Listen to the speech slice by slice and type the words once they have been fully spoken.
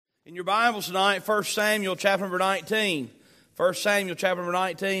In your Bibles tonight, 1 Samuel chapter number 19. 1 Samuel chapter number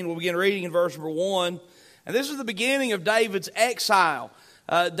 19, we'll begin reading in verse number 1. And this is the beginning of David's exile.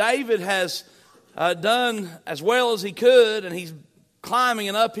 David has done as well as he could, and he's climbing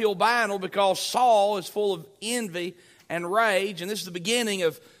an uphill battle because Saul is full of envy and rage. And this is the beginning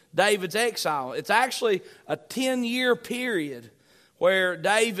of David's exile. It's actually a 10-year period where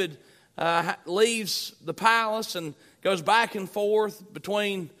David leaves the palace and goes back and forth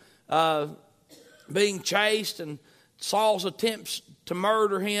between being chased and Saul's attempts to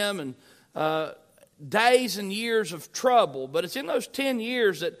murder him, and days and years of trouble. But it's in those 10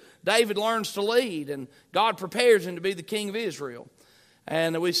 years that David learns to lead, and God prepares him to be the king of Israel.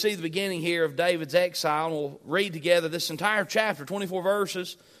 And we see the beginning here of David's exile, and we'll read together this entire chapter, 24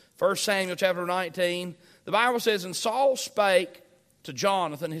 verses, 1 Samuel chapter 19. The Bible says, "And Saul spake to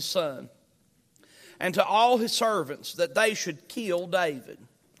Jonathan his son, and to all his servants, that they should kill David.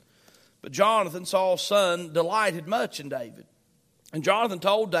 But Jonathan, Saul's son, delighted much in David. And Jonathan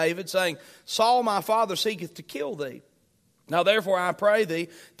told David, saying, Saul my father seeketh to kill thee. Now therefore I pray thee,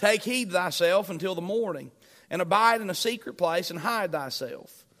 take heed thyself until the morning, and abide in a secret place, and hide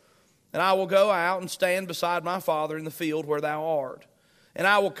thyself. And I will go out and stand beside my father in the field where thou art. And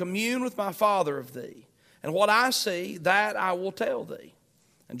I will commune with my father of thee. And what I see, that I will tell thee.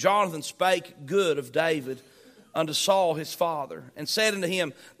 And Jonathan spake good of David unto Saul his father, and said unto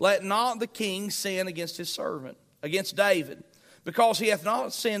him, Let not the king sin against his servant, against David, because he hath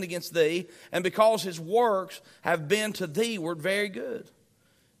not sinned against thee, and because his works have been to theeward very good.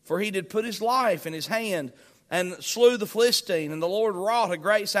 For he did put his life in his hand, and slew the Philistine, and the Lord wrought a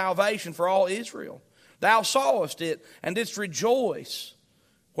great salvation for all Israel. Thou sawest it, and didst rejoice.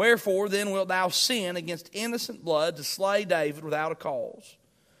 Wherefore then wilt thou sin against innocent blood to slay David without a cause?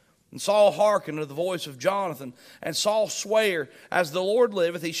 And Saul hearkened to the voice of Jonathan, and Saul sware, As the Lord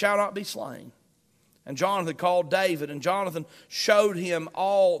liveth, he shall not be slain. And Jonathan called David, and Jonathan showed him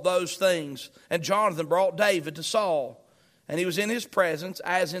all those things. And Jonathan brought David to Saul, and he was in his presence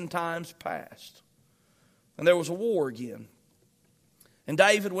as in times past. And there was a war again. And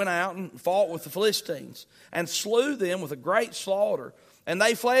David went out and fought with the Philistines, and slew them with a great slaughter, and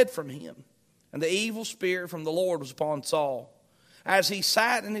they fled from him. And the evil spirit from the Lord was upon Saul, as he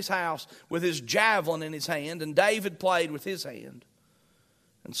sat in his house with his javelin in his hand, and David played with his hand.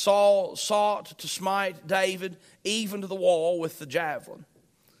 And Saul sought to smite David even to the wall with the javelin.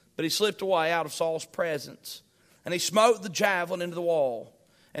 But he slipped away out of Saul's presence, and he smote the javelin into the wall.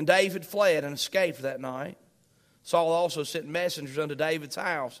 And David fled and escaped that night. Saul also sent messengers unto David's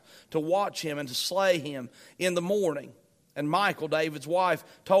house to watch him and to slay him in the morning. And Michal, David's wife,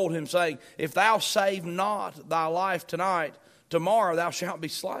 told him, saying, If thou save not thy life tonight, tomorrow thou shalt be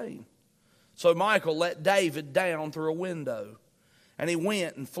slain. So Michal let David down through a window, and he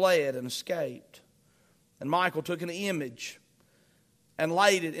went and fled and escaped. And Michal took an image and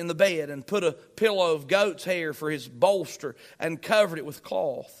laid it in the bed, and put a pillow of goat's hair for his bolster, and covered it with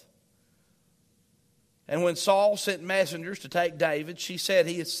cloth. And when Saul sent messengers to take David, she said,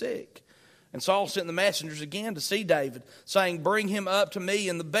 He is sick. And Saul sent the messengers again to see David, saying, Bring him up to me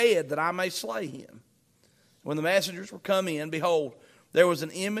in the bed, that I may slay him. When the messengers were come in, behold, there was an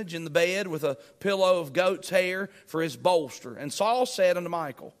image in the bed with a pillow of goat's hair for his bolster. And Saul said unto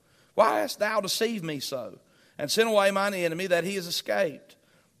Michal, Why hast thou deceived me so, and sent away mine enemy, that he is escaped?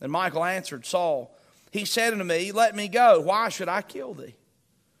 And Michal answered Saul, He said unto me, Let me go, why should I kill thee?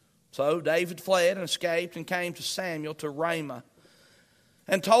 So David fled and escaped, and came to Samuel to Ramah,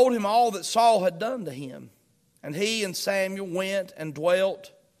 and told him all that Saul had done to him. And he and Samuel went and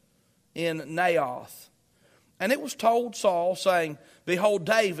dwelt in Naioth. And it was told Saul, saying, Behold,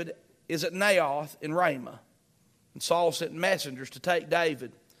 David is at Naioth in Ramah. And Saul sent messengers to take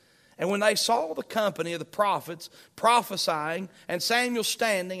David. And when they saw the company of the prophets prophesying, and Samuel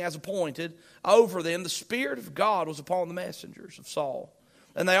standing as appointed over them, the Spirit of God was upon the messengers of Saul.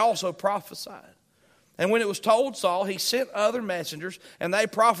 And they also prophesied. And when it was told Saul, he sent other messengers, and they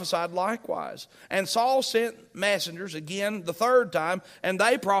prophesied likewise. And Saul sent messengers again the third time, and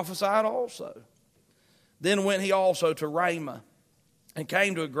they prophesied also. Then went he also to Ramah, and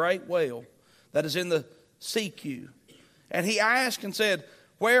came to a great well that is in the Secu. And he asked and said,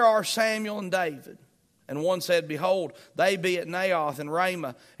 Where are Samuel and David? And one said, Behold, they be at Naioth in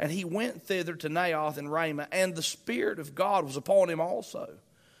Ramah. And he went thither to Naioth in Ramah, and the Spirit of God was upon him also.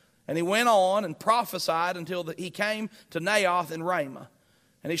 And he went on and prophesied until he came to Naioth in Ramah.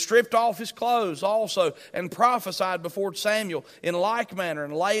 And he stripped off his clothes also, and prophesied before Samuel in like manner,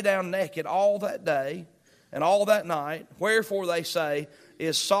 and lay down naked all that day and all that night. Wherefore they say,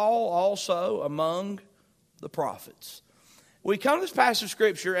 Is Saul also among the prophets? we come to this passage of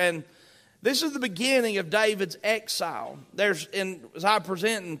Scripture, and this is the beginning of David's exile. As I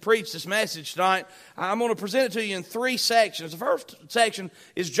present and preach this message tonight, I'm going to present it to you in 3 sections. The first section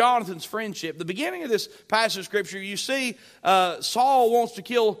is Jonathan's friendship. The beginning of this passage of Scripture, you see Saul wants to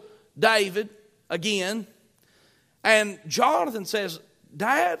kill David again, and Jonathan says,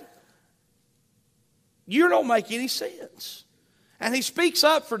 Dad, you don't make any sense. And he speaks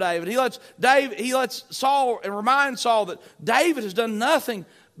up for David. He lets Saul and reminds Saul that David has done nothing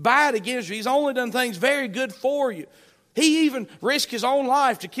bad against you. He's only done things very good for you. He even risked his own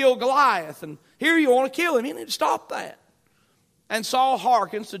life to kill Goliath. And here you want to kill him. You need to stop that. And Saul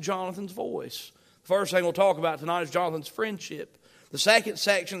hearkens to Jonathan's voice. The first thing we'll talk about tonight is Jonathan's friendship. The second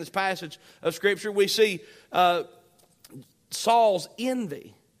section of this passage of Scripture, we see Saul's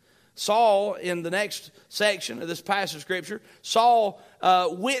envy. Saul, in the next section of this passage of Scripture, Saul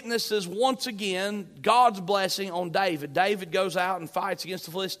witnesses once again God's blessing on David. David goes out and fights against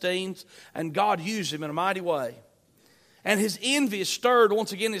the Philistines, and God uses him in a mighty way. And his envy is stirred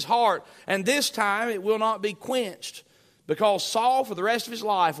once again in his heart, and this time it will not be quenched, because Saul, for the rest of his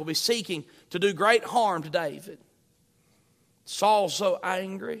life, will be seeking to do great harm to David. Saul's so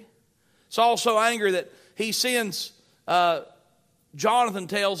angry. Saul's so angry that he sends, Jonathan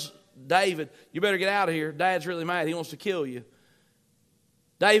tells David, you better get out of here. Dad's really mad. He wants to kill you.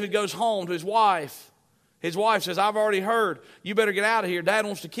 David goes home to his wife. His wife says, I've already heard. You better get out of here. Dad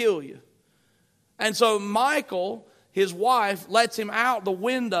wants to kill you. And so Michal, his wife, lets him out the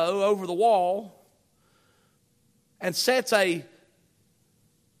window over the wall and sets a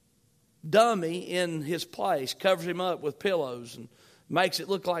dummy in his place, covers him up with pillows and makes it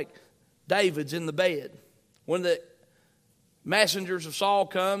look like David's in the bed. When the messengers of Saul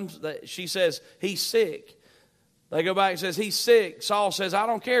comes, she says, he's sick. They go back and says, he's sick. Saul says, I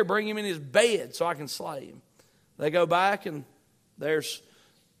don't care. Bring him in his bed so I can slay him. They go back and there's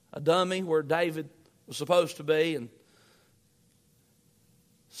a dummy where David was supposed to be, and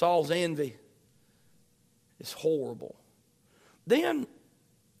Saul's envy is horrible. Then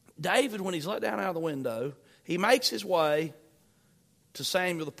David, when he's let down out of the window, he makes his way to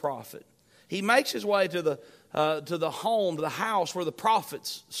Samuel the prophet. He makes his way to the home, to the house where the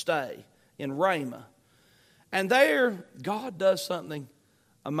prophets stay in Ramah. And there, God does something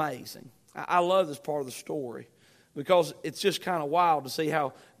amazing. I love this part of the story because it's just kind of wild to see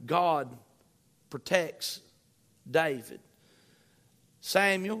how God protects David.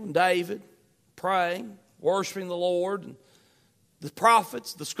 Samuel and David praying, worshiping the Lord, and the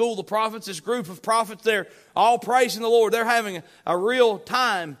prophets, the school of the prophets, this group of prophets, they're all praising the Lord. They're having a real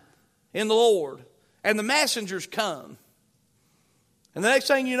time in the Lord. And the messengers come. And the next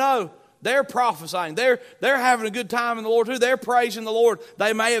thing you know, they're prophesying. They're having a good time in the Lord too. They're praising the Lord.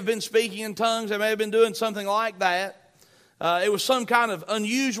 They may have been speaking in tongues. They may have been doing something like that. It was some kind of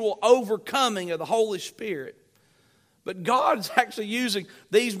unusual overcoming of the Holy Spirit. But God's actually using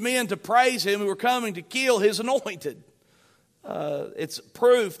these men to praise Him who are coming to kill His anointed. It's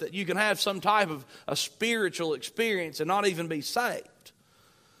proof that you can have some type of a spiritual experience and not even be saved.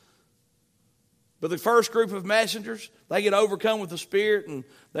 But the first group of messengers, they get overcome with the Spirit and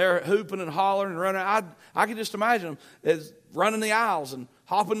they're hooping and hollering and running. I can just imagine them as running the aisles and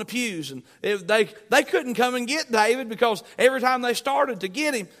hopping the pews. And they couldn't come and get David because every time they started to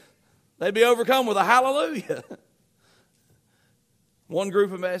get him, they'd be overcome with a hallelujah. One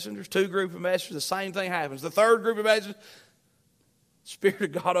group of messengers, two group of messengers, the same thing happens. The third group of messengers, the Spirit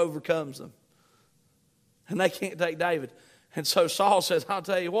of God overcomes them. And they can't take David. And so Saul says, I'll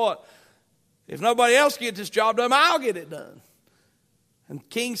tell you what, if nobody else gets this job done, I'll get it done. And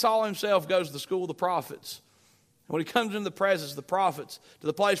King Saul himself goes to the school of the prophets. And when he comes into the presence of the prophets, to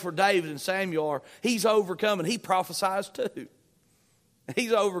the place where David and Samuel are, he's overcome and he prophesies too.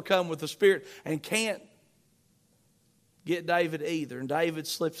 He's overcome with the Spirit and can't get David either. And David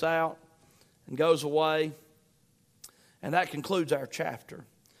slips out and goes away. And that concludes our chapter.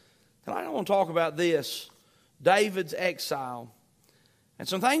 Tonight I want to talk about this, David's exile. And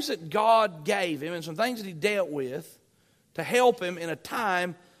some things that God gave him and some things that he dealt with to help him in a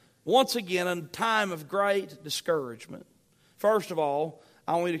time, once again, a time of great discouragement. First of all,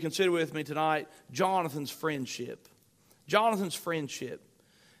 I want you to consider with me tonight Jonathan's friendship. Jonathan's friendship.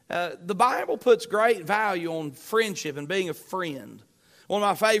 The Bible puts great value on friendship and being a friend. One of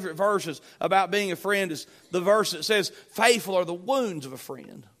my favorite verses about being a friend is the verse that says, faithful are the wounds of a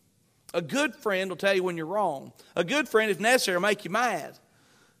friend. A good friend will tell you when you're wrong. A good friend, if necessary, will make you mad.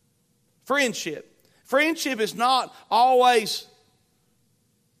 Friendship. Friendship is not always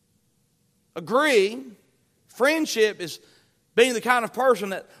agreeing. Friendship is being the kind of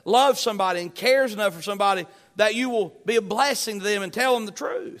person that loves somebody and cares enough for somebody that you will be a blessing to them and tell them the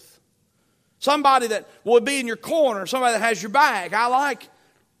truth. Somebody that will be in your corner, somebody that has your back. I like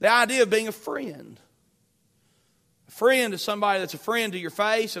the idea of being a friend. A friend is somebody that's a friend to your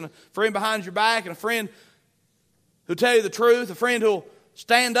face and a friend behind your back and a friend who'll tell you the truth, a friend who'll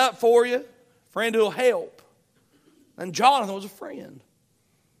stand up for you, a friend who'll help. And Jonathan was a friend.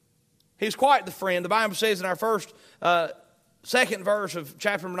 He was quite the friend. The Bible says in our second verse of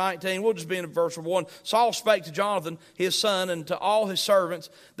chapter 19, we'll just be in verse 1, Saul spake to Jonathan, his son, and to all his servants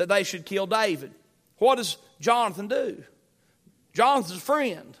that they should kill David. What does Jonathan do? Jonathan's a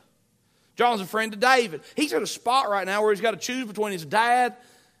friend. Jonathan's a friend to David. He's at a spot right now where he's got to choose between his dad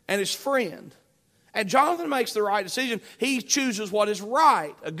and his friend. And Jonathan makes the right decision. He chooses what is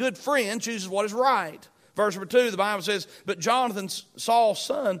right. A good friend chooses what is right. Verse number 2, the Bible says, but Jonathan, Saul's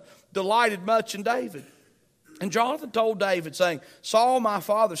son, delighted much in David. And Jonathan told David, saying, Saul my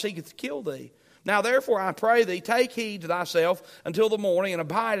father seeketh to kill thee. Now therefore I pray thee, take heed to thyself until the morning, and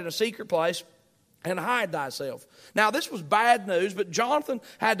abide in a secret place, and hide thyself. Now this was bad news, but Jonathan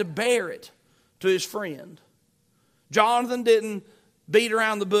had to bear it to his friend. Jonathan didn't beat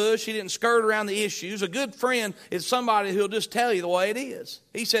around the bush. He didn't skirt around the issues. A good friend is somebody who'll just tell you the way it is.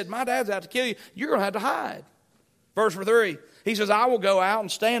 He said, my dad's out to kill you. You're going to have to hide. Verse number 3. He says, I will go out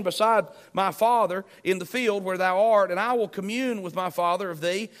and stand beside my father in the field where thou art, and I will commune with my father of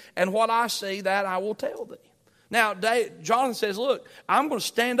thee, and what I see, that I will tell thee. Now, Jonathan says, look, I'm going to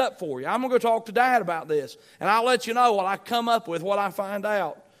stand up for you. I'm going to go talk to Dad about this, and I'll let you know what I come up with, what I find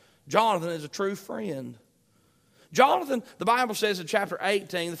out. Jonathan is a true friend. Jonathan, the Bible says in chapter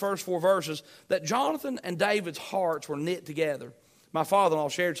 18, the first 4 verses, that Jonathan and David's hearts were knit together. My father-in-law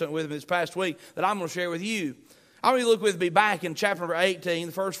shared something with me this past week that I'm going to share with you. I want you to look with me back in chapter number 18,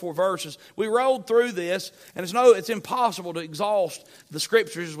 the first 4 verses. We rolled through this, and it's impossible to exhaust the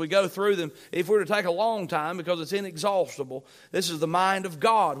Scriptures as we go through them if we were to take a long time because it's inexhaustible. This is the mind of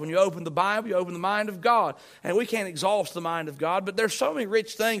God. When you open the Bible, you open the mind of God. And we can't exhaust the mind of God, but there's so many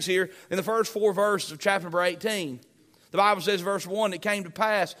rich things here in the first 4 verses of chapter number 18. The Bible says, verse 1, it came to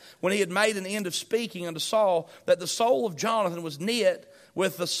pass when he had made an end of speaking unto Saul that the soul of Jonathan was knit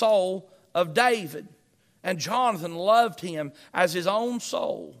with the soul of David. And Jonathan loved him as his own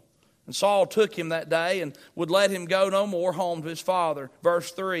soul. And Saul took him that day and would let him go no more home to his father.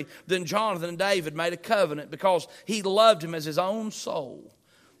 Verse 3, then Jonathan and David made a covenant because he loved him as his own soul.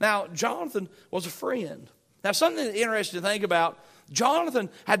 Now, Jonathan was a friend. Now, something interesting to think about, Jonathan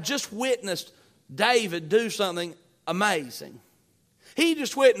had just witnessed David do something amazing. He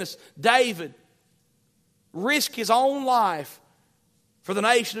just witnessed David risk his own life for the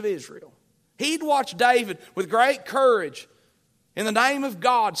nation of Israel. He'd watched David with great courage in the name of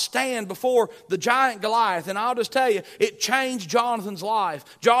God stand before the giant Goliath. And I'll just tell you, it changed Jonathan's life.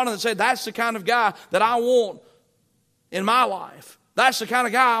 Jonathan said, that's the kind of guy that I want in my life. That's the kind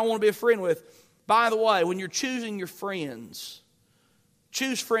of guy I want to be a friend with. By the way, when you're choosing your friends,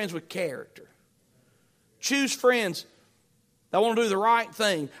 choose friends with character. Choose friends that want to do the right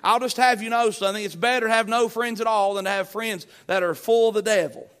thing. I'll just have you know something. It's better to have no friends at all than to have friends that are full of the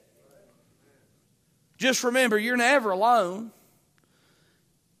devil. Just remember, you're never alone.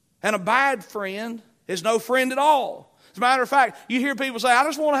 And a bad friend is no friend at all. As a matter of fact, you hear people say, I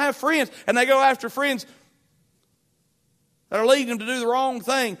just want to have friends. And they go after friends that are leading them to do the wrong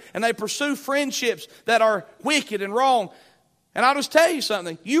thing. And they pursue friendships that are wicked and wrong. And I'll just tell you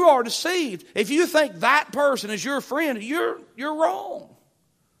something. You are deceived. If you think that person is your friend, you're wrong.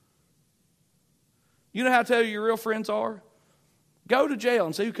 You know how to tell you your real friends are? Go to jail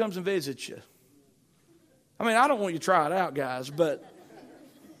and see who comes and visits you. I mean, I don't want you to try it out, guys, but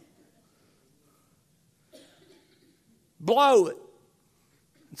blow it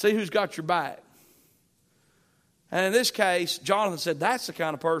and see who's got your back. And in this case, Jonathan said, that's the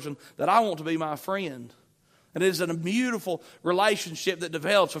kind of person that I want to be my friend. And it is a beautiful relationship that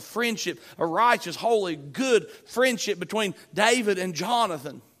develops, a friendship, a righteous, holy, good friendship between David and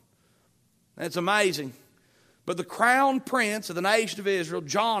Jonathan. And it's amazing. But the crown prince of the nation of Israel,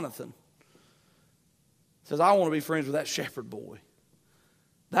 Jonathan, says, I want to be friends with that shepherd boy.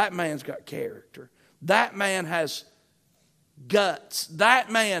 That man's got character. That man has guts.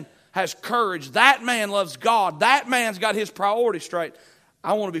 That man has courage. That man loves God. That man's got his priorities straight.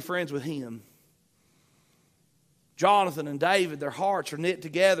 I want to be friends with him. Jonathan and David, their hearts are knit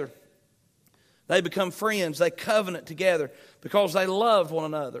together. They become friends. They covenant together because they loved one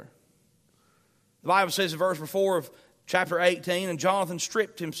another. The Bible says in verse 4 of chapter 18, and Jonathan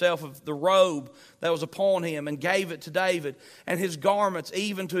stripped himself of the robe that was upon him and gave it to David, and his garments,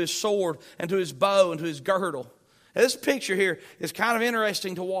 even to his sword and to his bow and to his girdle. Now, this picture here is kind of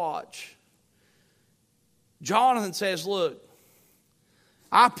interesting to watch. Jonathan says, look,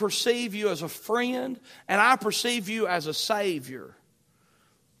 I perceive you as a friend, and I perceive you as a Savior.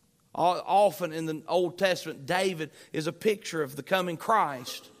 Often in the Old Testament, David is a picture of the coming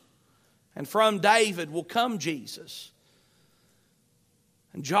Christ. And from David will come Jesus.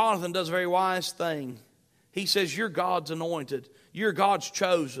 And Jonathan does a very wise thing. He says, you're God's anointed. You're God's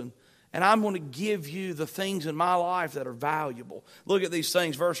chosen. And I'm going to give you the things in my life that are valuable. Look at these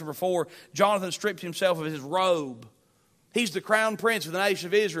things. Verse number 4. Jonathan stripped himself of his robe. He's the crown prince of the nation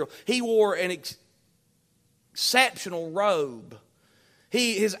of Israel. He wore an exceptional robe.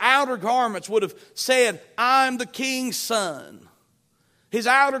 His outer garments would have said, I'm the king's son. His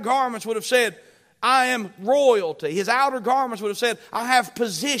outer garments would have said, I am royalty. His outer garments would have said, I have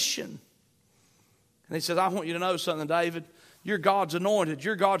position. And he says, I want you to know something, David. You're God's anointed.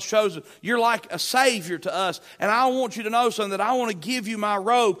 You're God's chosen. You're like a Savior to us. And I want you to know something, that I want to give you my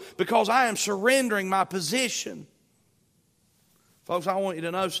robe because I am surrendering my position. Folks, I want you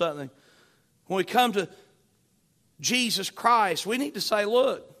to know something. When we come to Jesus Christ, we need to say,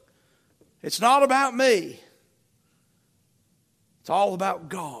 look, it's not about me. It's all about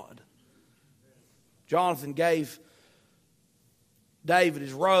God. Jonathan gave David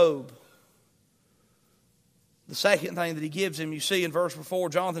his robe. The second thing that he gives him, you see in verse 4,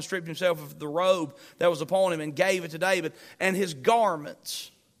 Jonathan stripped himself of the robe that was upon him and gave it to David. And his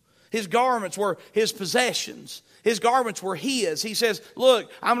garments were his possessions. His garments were his. He says,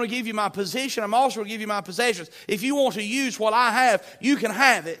 look, I'm going to give you my position. I'm also going to give you my possessions. If you want to use what I have, you can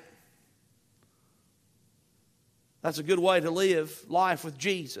have it. That's a good way to live life with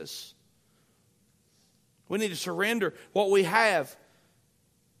Jesus. We need to surrender what we have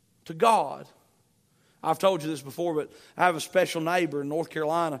to God. I've told you this before, but I have a special neighbor in North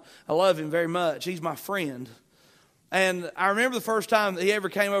Carolina. I love him very much. He's my friend. And I remember the first time that he ever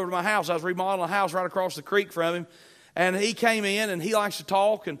came over to my house. I was remodeling a house right across the creek from him. And he came in and he likes to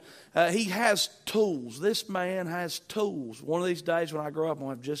talk. And he has tools. This man has tools. One of these days when I grow up, I'm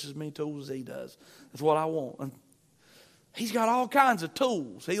going to have just as many tools as he does. That's what I want. And he's got all kinds of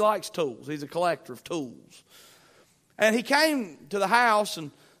tools. He likes tools. He's a collector of tools. And he came to the house,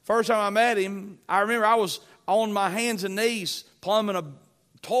 and first time I met him, I remember I was on my hands and knees plumbing a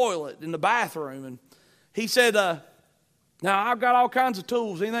toilet in the bathroom. And he said, now, I've got all kinds of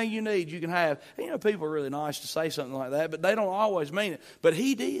tools. Anything you need, you can have. And, you know, people are really nice to say something like that, but they don't always mean it. But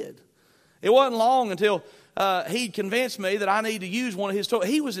he did. It wasn't long until he convinced me that I need to use one of his tools.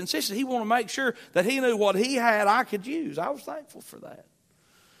 He was insistent. He wanted to make sure that he knew what he had I could use. I was thankful for that.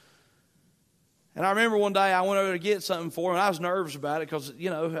 And I remember one day I went over to get something for him, and I was nervous about it because, you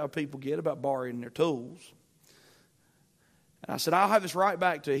know, how people get about borrowing their tools. And I said, I'll have this right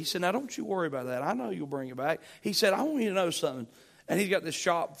back to you. He said, now don't you worry about that. I know you'll bring it back. He said, I want you to know something. And he's got this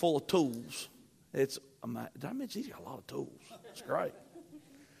shop full of tools. Did I mention he's got a lot of tools? It's great.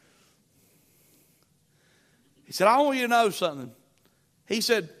 He said, I want you to know something. He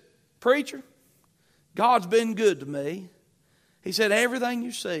said, preacher, God's been good to me. He said, everything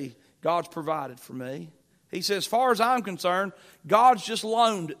you see, God's provided for me. He said, as far as I'm concerned, God's just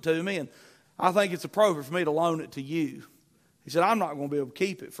loaned it to me. And I think it's appropriate for me to loan it to you. He said, I'm not going to be able to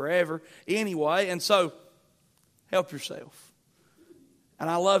keep it forever anyway. And so, help yourself. And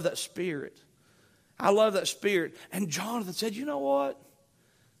I love that spirit. I love that spirit. And Jonathan said, you know what?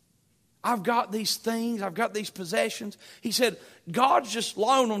 I've got these things. I've got these possessions. He said, God's just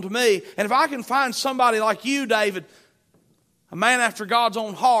loaned them to me. And if I can find somebody like you, David, a man after God's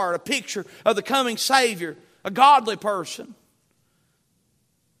own heart, a picture of the coming Savior, a godly person,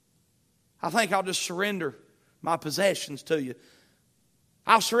 I think I'll just surrender my possessions to you.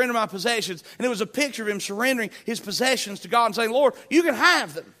 I'll surrender my possessions. And it was a picture of him surrendering his possessions to God and saying, Lord, you can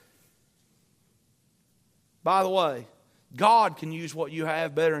have them. By the way, God can use what you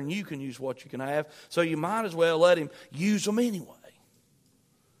have better than you can use what you can have. So you might as well let him use them anyway.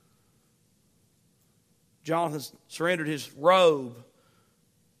 Jonathan surrendered his robe,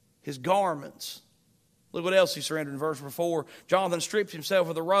 his garments. Look what else he surrendered in verse 4. Jonathan stripped himself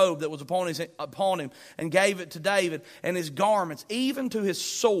of the robe that was upon him and gave it to David, and his garments, even to his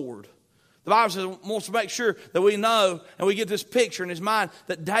sword. The Bible says it wants to make sure that we know and we get this picture in his mind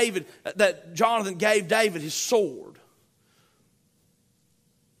that Jonathan gave David his sword.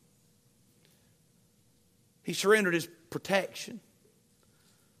 He surrendered his protection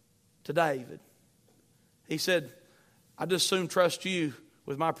to David. He said, I just soon trust you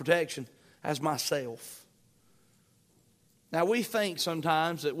with my protection as myself. Now, we think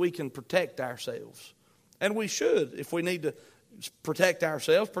sometimes that we can protect ourselves. And we should. If we need to protect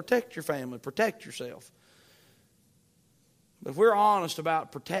ourselves, protect your family, protect yourself. But if we're honest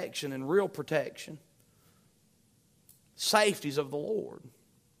about protection and real protection, safeties of the Lord.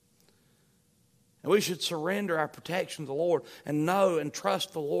 And we should surrender our protection to the Lord and know and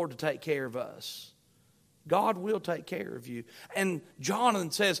trust the Lord to take care of us. God will take care of you. And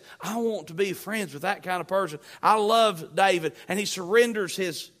Jonathan says, I want to be friends with that kind of person. I love David. And he surrenders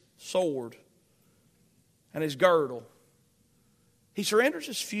his sword and his girdle. He surrenders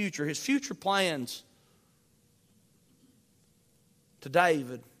his future plans to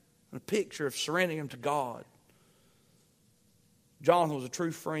David. And a picture of surrendering him to God. Jonathan was a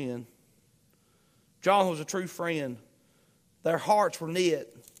true friend. Jonathan was a true friend. Their hearts were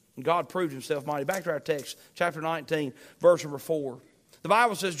knit, and God proved himself mighty. Back to our text, chapter 19, verse number 4. The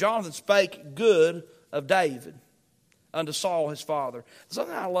Bible says, Jonathan spake good of David unto Saul his father.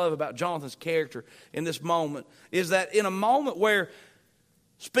 Something I love about Jonathan's character in this moment is that in a moment where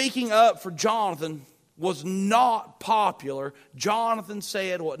speaking up for Jonathan was not popular, Jonathan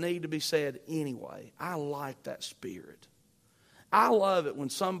said what needed to be said anyway. I like that spirit. I love it when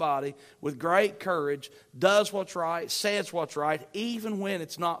somebody with great courage does what's right, says what's right, even when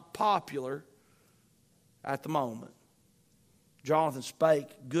it's not popular at the moment. Jonathan spake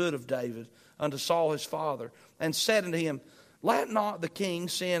good of David unto Saul his father, and said unto him, Let not the king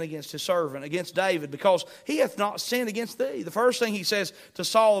sin against his servant, against David, because he hath not sinned against thee. The first thing he says to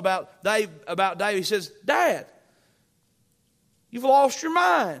Saul about David, he says, Dad, you've lost your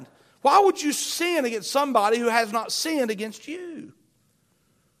mind. Why would you sin against somebody who has not sinned against you?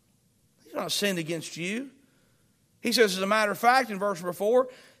 He's not sinned against you. He says, as a matter of fact, in verse number 4,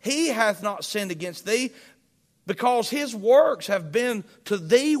 he hath not sinned against thee, because his works have been to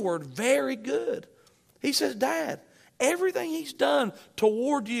theeward very good. He says, Dad, everything he's done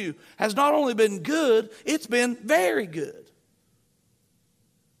toward you has not only been good, it's been very good.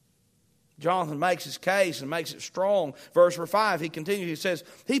 Jonathan makes his case and makes it strong. Verse 5, he continues, he says,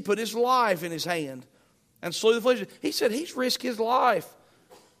 he put his life in his hand and slew the Philistine. He said he's risked his life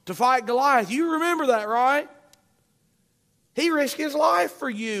to fight Goliath. You remember that, right? He risked his life for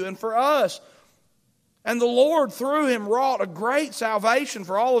you and for us. And the Lord through him wrought a great salvation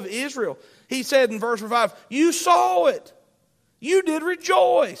for all of Israel. He said in verse 5, you saw it. You did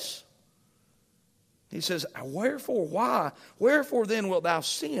rejoice. He says, wherefore, why? Wherefore then wilt thou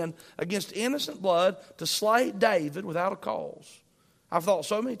sin against innocent blood to slay David without a cause? I've thought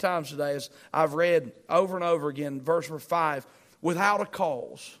so many times today as I've read over and over again, verse 5, without a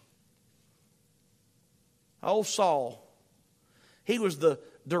cause. Old Saul, he was the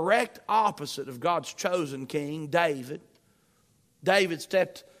direct opposite of God's chosen king, David. David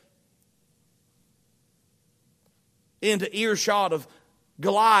stepped into earshot of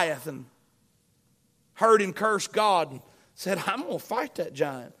Goliath and heard him curse God and said, I'm going to fight that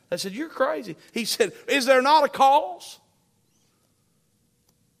giant. They said, you're crazy. He said, is there not a cause?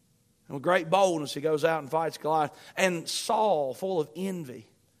 And with great boldness, he goes out and fights Goliath. And Saul, full of envy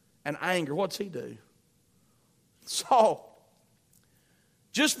and anger, what's he do? Saul,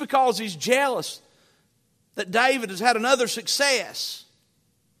 just because he's jealous that David has had another success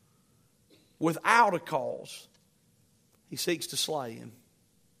without a cause, he seeks to slay him.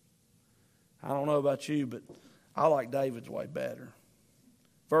 I don't know about you, but I like David's way better.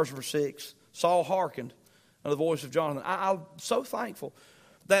 Verse number 6, Saul hearkened unto the voice of Jonathan. I'm so thankful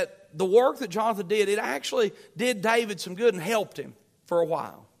that the work that Jonathan did, it actually did David some good and helped him for a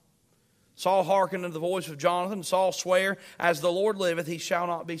while. Saul hearkened unto the voice of Jonathan. Saul sware, as the Lord liveth, he shall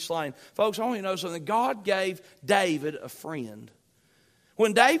not be slain. Folks, I want you to know something. God gave David a friend.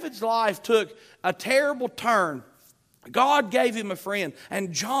 When David's life took a terrible turn, God gave him a friend,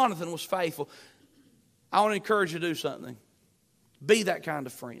 and Jonathan was faithful. I want to encourage you to do something. Be that kind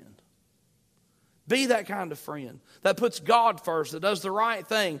of friend. Be that kind of friend that puts God first, that does the right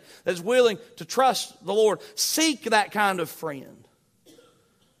thing, that's willing to trust the Lord. Seek that kind of friend.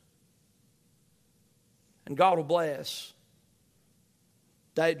 And God will bless.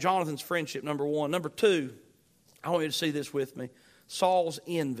 Jonathan's friendship, number one. Number two, I want you to see this with me. Saul's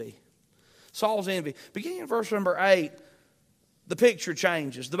envy. Saul's envy. Beginning in verse number 8, the picture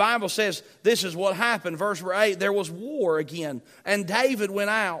changes. The Bible says this is what happened. Verse number 8, there was war again, and David went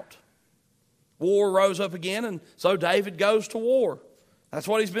out. War rose up again, and so David goes to war. That's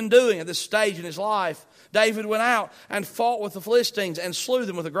what he's been doing at this stage in his life. David went out and fought with the Philistines and slew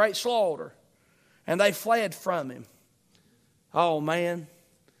them with a great slaughter. And they fled from him. Oh man,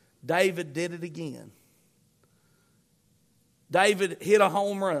 David did it again. David hit a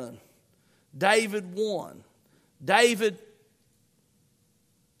home run. David won. David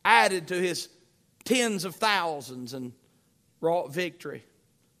added to his tens of thousands and wrought victory.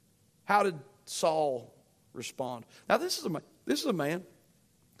 How did Saul respond? Now this is a man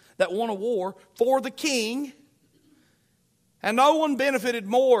that won a war for the king And no one benefited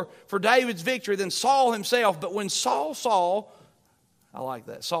more for David's victory than Saul himself. But when Saul saw, I like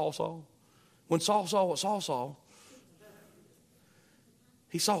that, Saul saw. When Saul saw what Saul saw,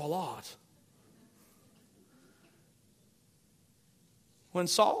 he saw a lot. When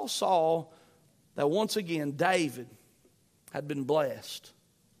Saul saw that once again David had been blessed,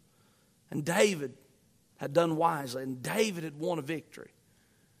 and David had done wisely, and David had won a victory,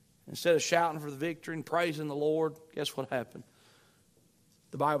 instead of shouting for the victory and praising the Lord, guess what happened?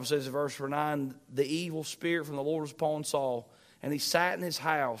 The Bible says in verse 9, the evil spirit from the Lord was upon Saul, and he sat in his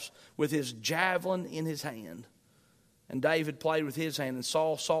house with his javelin in his hand. And David played with his hand, and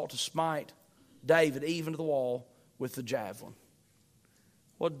Saul sought to smite David even to the wall with the javelin.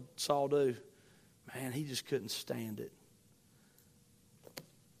 What did Saul do? Man, he just couldn't stand it.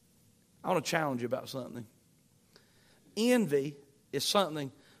 I want to challenge you about something. Envy is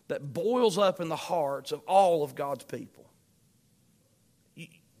something that boils up in the hearts of all of God's people.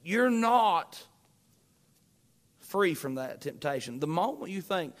 You're not free from that temptation. The moment you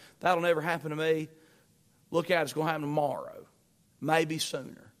think, that'll never happen to me, look out, it's going to happen tomorrow, maybe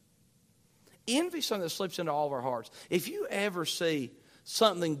sooner. Envy is something that slips into all of our hearts. If you ever see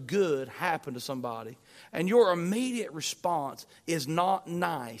something good happen to somebody and your immediate response is not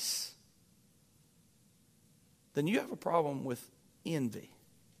nice, then you have a problem with envy,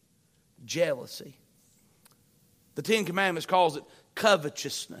 jealousy. The Ten Commandments calls it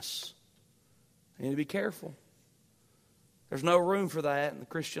covetousness. You need to be careful. There's no room for that in the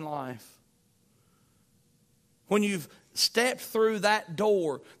Christian life. When you've stepped through that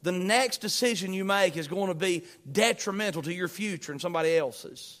door, the next decision you make is going to be detrimental to your future and somebody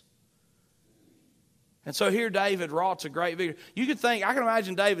else's. And so here David wrought a great victory. You could think, I can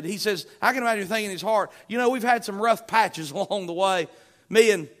imagine David, he says, I can imagine thinking in his heart, you know, we've had some rough patches along the way,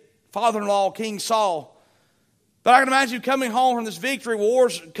 me and father-in-law, King Saul. But I can imagine you coming home from this victory,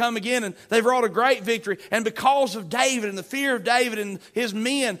 wars come again, and they've wrought a great victory. And because of David and the fear of David and his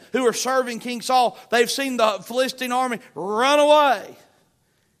men who are serving King Saul, they've seen the Philistine army run away.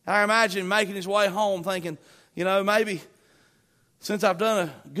 I imagine him making his way home thinking, you know, maybe since I've done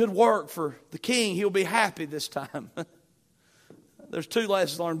a good work for the king, he'll be happy this time. There's two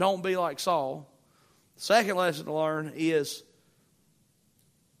lessons to learn. Don't be like Saul. The second lesson to learn is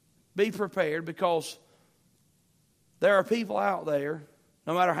be prepared, because there are people out there,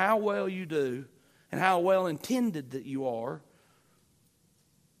 no matter how well you do and how well intended that you are,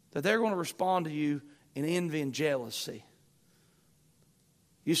 that they're going to respond to you in envy and jealousy.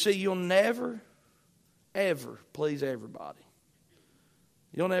 You see, you'll never, ever please everybody.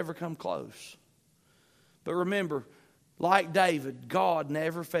 You'll never come close. But remember, like David, God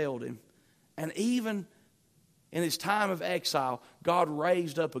never failed him. And even in his time of exile, God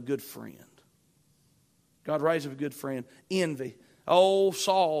raised up a good friend. God raised up a good friend. Envy. Oh,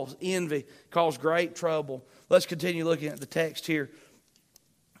 Saul's envy caused great trouble. Let's continue looking at the text here.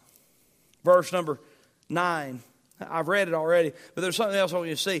 Verse number 9. I've read it already, but there's something else I want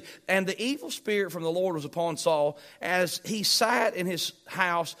you to see. And the evil spirit from the Lord was upon Saul as he sat in his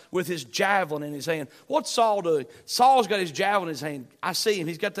house with his javelin in his hand. What's Saul doing? Saul's got his javelin in his hand. I see him.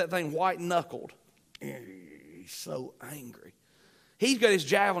 He's got that thing white-knuckled. He's so angry. He's got his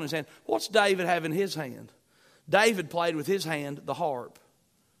javelin in his hand. What's David have in his hand? David played with his hand the harp.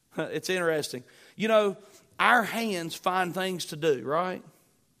 It's interesting. You know, our hands find things to do, right?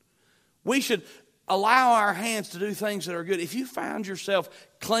 We should allow our hands to do things that are good. If you find yourself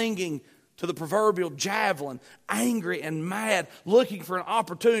clinging to the proverbial javelin, angry and mad, looking for an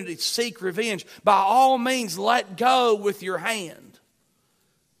opportunity to seek revenge, by all means let go with your hand.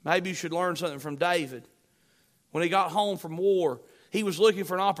 Maybe you should learn something from David. When he got home from war, he was looking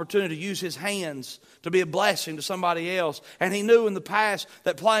for an opportunity to use his hands to be a blessing to somebody else. And he knew in the past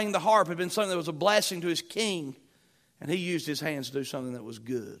that playing the harp had been something that was a blessing to his king. And he used his hands to do something that was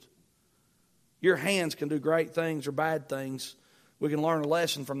good. Your hands can do great things or bad things. We can learn a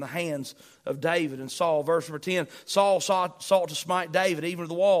lesson from the hands of David and Saul. Verse number 10, Saul sought to smite David even to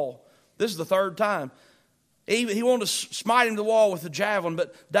the wall. This is the third time. He wanted to smite him to the wall with the javelin,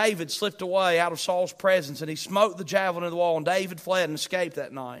 but David slipped away out of Saul's presence, and he smote the javelin in the wall, and David fled and escaped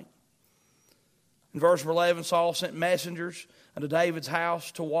that night. In verse 11, Saul sent messengers unto David's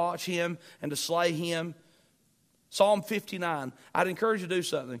house to watch him and to slay him. Psalm 59. I'd encourage you to do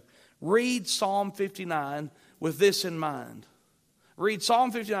something. Read Psalm 59 with this in mind. Read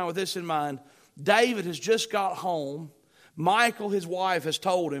Psalm 59 with this in mind. David has just got home. Michal, his wife, has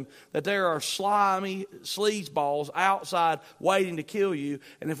told him that there are slimy sleazeballs outside waiting to kill you.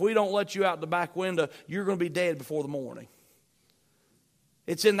 And if we don't let you out the back window, you're going to be dead before the morning.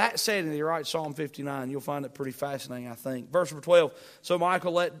 It's in that setting that he writes Psalm 59. You'll find it pretty fascinating, I think. Verse number 12. So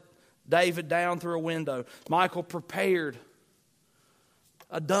Michal let David down through a window. Michal prepared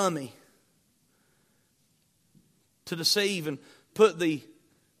a dummy to deceive and put the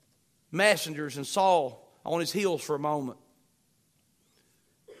messengers and Saul on his heels for a moment.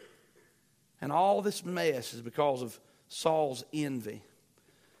 And all this mess is because of Saul's envy.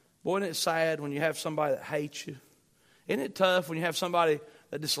 Boy, isn't it sad when you have somebody that hates you? Isn't it tough when you have somebody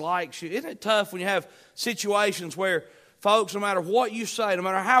that dislikes you? Isn't it tough when you have situations where folks, no matter what you say, no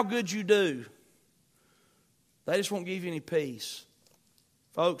matter how good you do, they just won't give you any peace?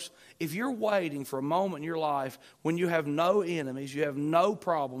 Folks, if you're waiting for a moment in your life when you have no enemies, you have no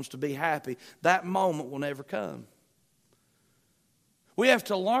problems to be happy, that moment will never come. We have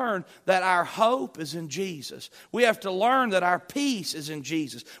to learn that our hope is in Jesus. We have to learn that our peace is in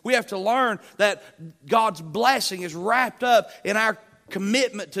Jesus. We have to learn that God's blessing is wrapped up in our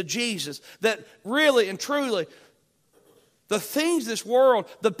commitment to Jesus. That really and truly, the things of this world,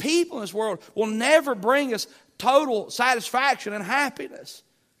 the people in this world will never bring us total satisfaction and happiness.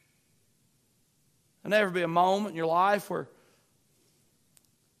 There'll never be a moment in your life where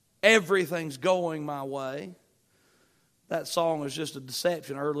everything's going my way. That song is just a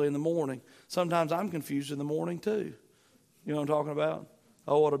deception early in the morning. Sometimes I'm confused in the morning too. You know what I'm talking about?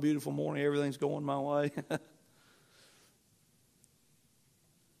 Oh, what a beautiful morning. Everything's going my way.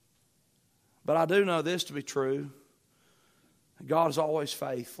 But I do know this to be true. God is always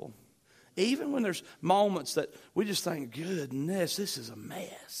faithful. Even when there's moments that we just think, goodness, this is a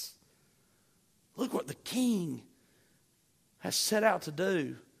mess. Look what the king has set out to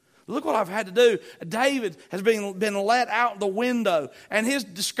do. Look what I've had to do. David has been let out the window, and his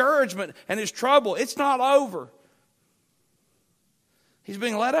discouragement and his trouble, it's not over. He's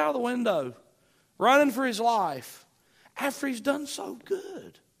being let out of the window, running for his life, after he's done so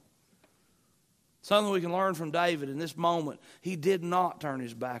good. Something we can learn from David in this moment. He did not turn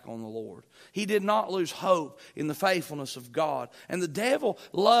his back on the Lord. He did not lose hope in the faithfulness of God. And the devil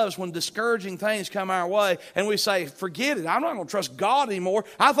loves when discouraging things come our way and we say, forget it, I'm not going to trust God anymore.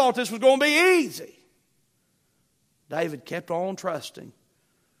 I thought this was going to be easy. David kept on trusting.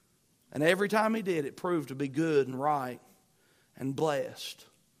 And every time he did, it proved to be good and right and blessed.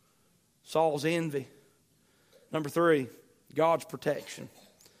 Saul's envy. Number 3, God's protection.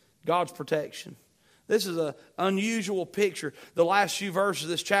 God's protection. This is an unusual picture. The last few verses of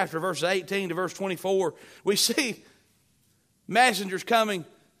this chapter, verses 18 to verse 24, we see messengers coming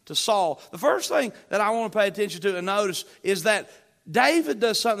to Saul. The first thing that I want to pay attention to and notice is that David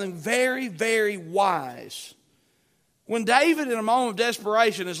does something very, very wise. When David, in a moment of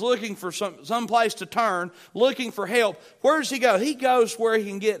desperation, is looking for some place to turn, looking for help, where does he go? He goes where he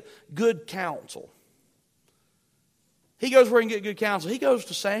can get good counsel. He goes where he can get good counsel. He goes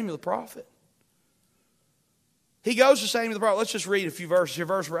to Samuel the prophet. He goes to Samuel the prophet. Let's just read a few verses here.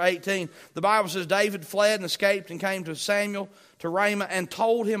 Verse 18. The Bible says, David fled and escaped and came to Samuel, to Ramah, and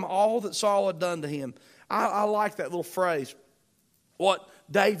told him all that Saul had done to him. I like that little phrase, what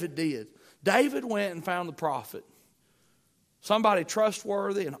David did. David went and found the prophet, somebody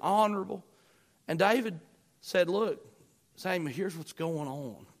trustworthy and honorable. And David said, look, Samuel, here's what's going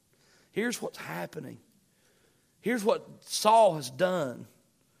on. Here's what's happening. Here's what Saul has done.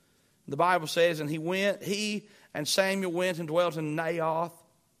 The Bible says, and he and Samuel went and dwelt in Naioth.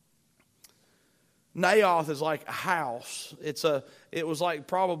 Naioth is like a house. It was like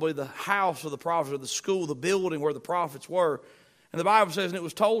probably the house of the prophets, or the school, the building where the prophets were. And the Bible says, and it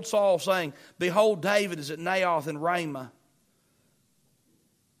was told Saul, saying, behold, David is at Naioth in Ramah.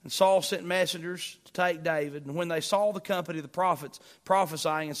 And Saul sent messengers to take David. And when they saw the company of the prophets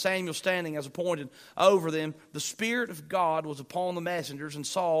prophesying and Samuel standing as appointed over them, the Spirit of God was upon the messengers and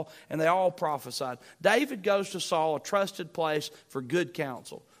Saul, and they all prophesied. David goes to Saul, a trusted place for good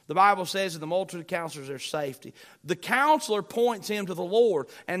counsel. The Bible says in the multitude of counselors there's safety. The counselor points him to the Lord.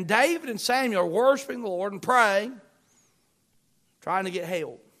 And David and Samuel are worshiping the Lord and praying, trying to get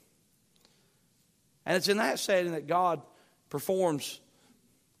help. And it's in that setting that God performs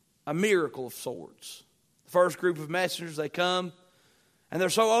a miracle of sorts. The first group of messengers, they come, and they're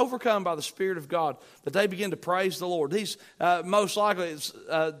so overcome by the Spirit of God that they begin to praise the Lord. These, most likely,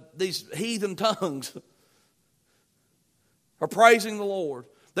 these heathen tongues are praising the Lord.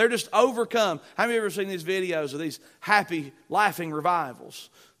 They're just overcome. How many of you ever seen these videos of these happy, laughing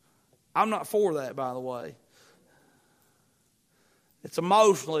revivals? I'm not for that, by the way. It's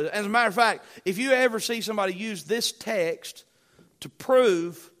emotional. As a matter of fact, if you ever see somebody use this text to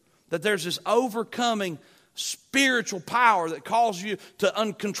prove that there's this overcoming spiritual power that causes you to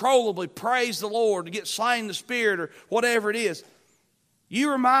uncontrollably praise the Lord, to get slain in the Spirit or whatever it is,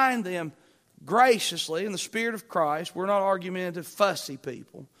 You remind them graciously in the Spirit of Christ. We're not argumentative, fussy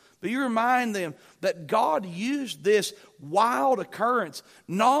people. But you remind them that God used this wild occurrence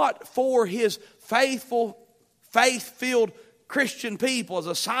not for His faithful, faith-filled Christian people as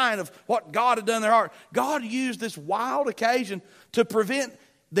a sign of what God had done in their heart. God used this wild occasion to prevent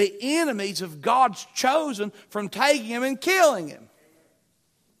the enemies of God's chosen from taking Him and killing Him.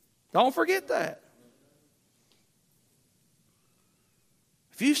 Don't forget that.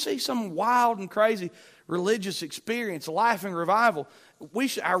 If you see some wild and crazy religious experience, a laughing revival,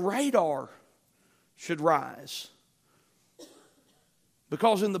 our radar should rise.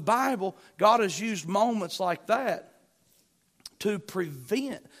 Because in the Bible, God has used moments like that to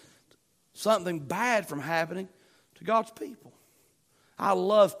prevent something bad from happening to God's people. I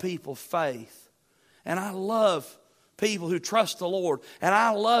love people of faith. And I love people who trust the Lord. And I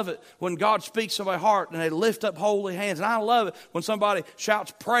love it when God speaks to my heart and they lift up holy hands. And I love it when somebody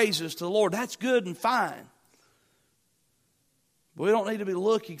shouts praises to the Lord. That's good and fine. But we don't need to be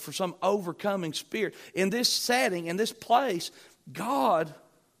looking for some overcoming spirit. In this setting, in this place, God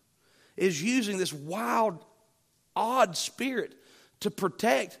is using this wild, odd spirit to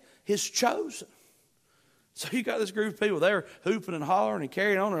protect His chosen. So you got this group of people, they're hooping and hollering and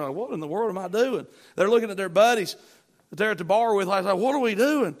carrying on. They're like, what in the world am I doing? They're looking at their buddies that they're at the bar with, like, what are we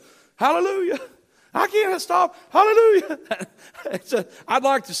doing? Hallelujah. I can't stop. Hallelujah. I'd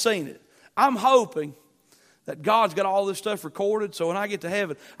like to have seen it. I'm hoping that God's got all this stuff recorded, so when I get to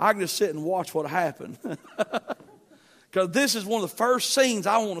heaven, I can just sit and watch what happened. Because this is one of the first scenes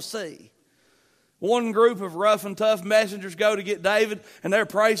I want to see. One group of rough and tough messengers go to get David, and they're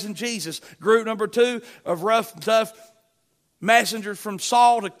praising Jesus. Group number 2 of rough and tough messengers from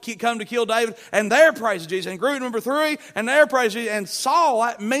Saul to come to kill David, and they're praising Jesus. And group number 3, and they're praising Jesus. And Saul,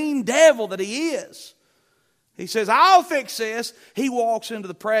 that mean devil that he is, he says, I'll fix this. He walks into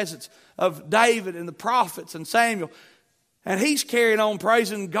the presence of David and the prophets and Samuel, and he's carrying on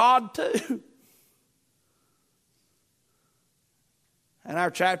praising God too. And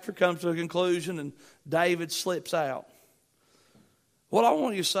our chapter comes to a conclusion, and David slips out. What I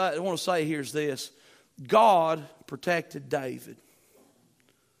want to say here is this. God protected David.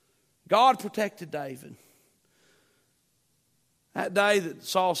 God protected David. That day that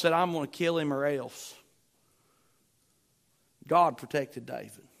Saul said, I'm going to kill him or else, God protected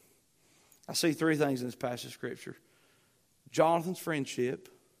David. I see 3 things in this passage of Scripture. Jonathan's friendship,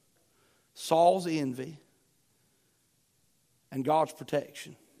 Saul's envy, and God's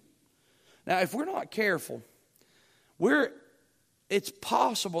protection. Now, if we're not careful, it's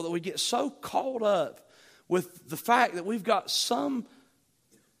possible that we get so caught up with the fact that we've got somebody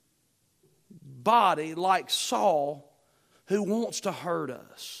like Saul who wants to hurt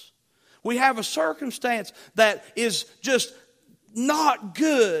us. We have a circumstance that is just not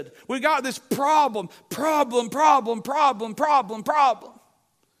good. We got this problem.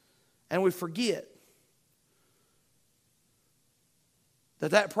 And we forget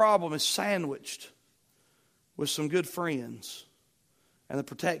that problem is sandwiched with some good friends and the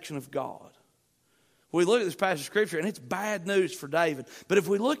protection of God. We look at this passage of Scripture, and it's bad news for David. But if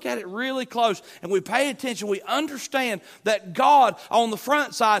we look at it really close and we pay attention, we understand that God on the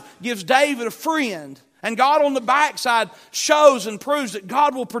front side gives David a friend. And God on the back side shows and proves that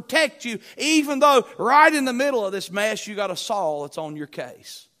God will protect you, even though right in the middle of this mess you got a Saul that's on your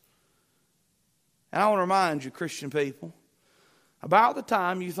case. And I want to remind you, Christian people, about the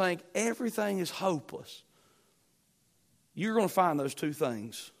time you think everything is hopeless, you're going to find those 2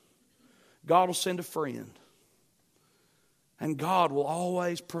 things. God will send a friend. And God will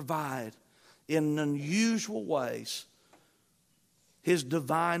always provide in unusual ways His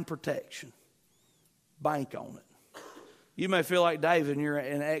divine protection. Bank on it. You may feel like David and you're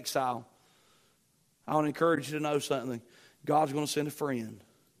in exile. I want to encourage you to know something. God's going to send a friend.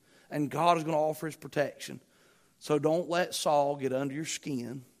 And God is going to offer His protection. So don't let Saul get under your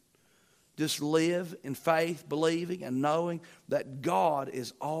skin. Just live in faith, believing, and knowing that God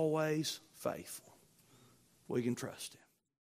is always faithful. We can trust Him.